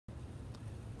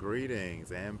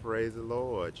Greetings and praise the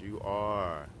Lord. You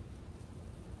are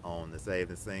on the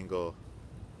Saved and Single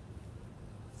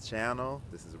channel.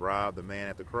 This is Rob, the man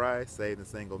after Christ, Saved and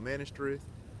Single Ministries,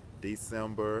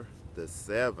 December the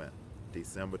 7th.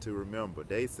 December to remember,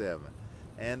 day 7.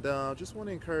 And just want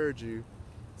to encourage you,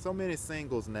 so many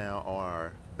singles now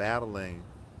are battling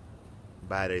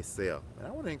by themselves. And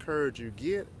I want to encourage you,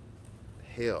 get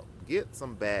help, get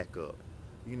some backup.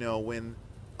 You know, when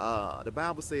the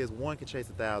Bible says one can chase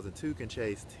 1,000, two can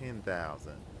chase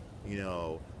 10,000. You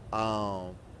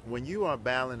know, when you are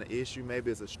battling an issue, maybe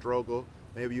it's a struggle,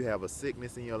 maybe you have a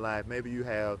sickness in your life, maybe you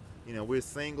have, we're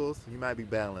singles, you might be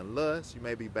battling lust, you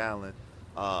may be battling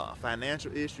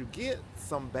financial issue. Get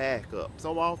some backup.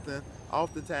 So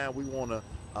oftentimes we want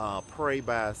to pray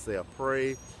by ourselves,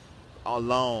 pray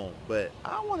alone, but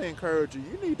I want to encourage you.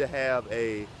 You need to have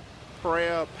a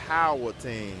prayer power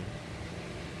team,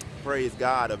 praise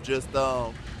God, of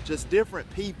just different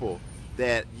people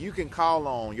that you can call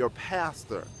on. Your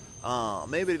pastor,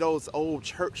 maybe those old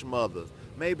church mothers,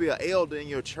 maybe an elder in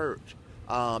your church,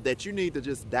 that you need to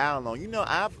just dial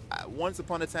on. Once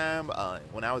upon a time,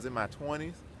 when I was in my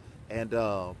 20s, and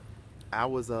I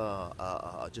was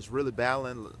just really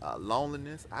battling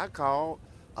loneliness, I called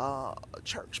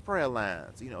church prayer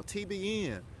lines,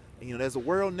 TBN. There's a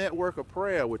World Network of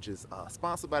Prayer, which is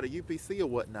sponsored by the UPC or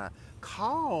whatnot.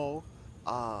 Call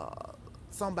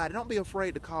somebody. Don't be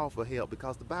afraid to call for help,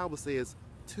 because the Bible says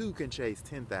two can chase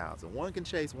 10,000. One can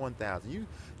chase 1,000.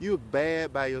 You're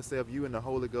bad by yourself, you and the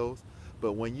Holy Ghost.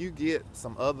 But when you get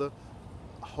some other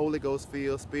Holy Ghost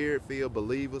filled, Spirit filled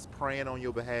believers praying on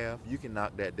your behalf, you can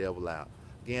knock that devil out.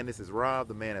 Again, this is Rob,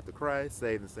 the man after Christ,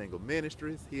 Saved and Single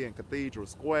Ministries, here in Cathedral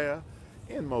Square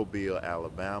in Mobile,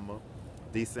 Alabama.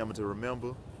 December to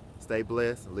remember. Stay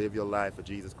blessed and live your life for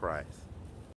Jesus Christ.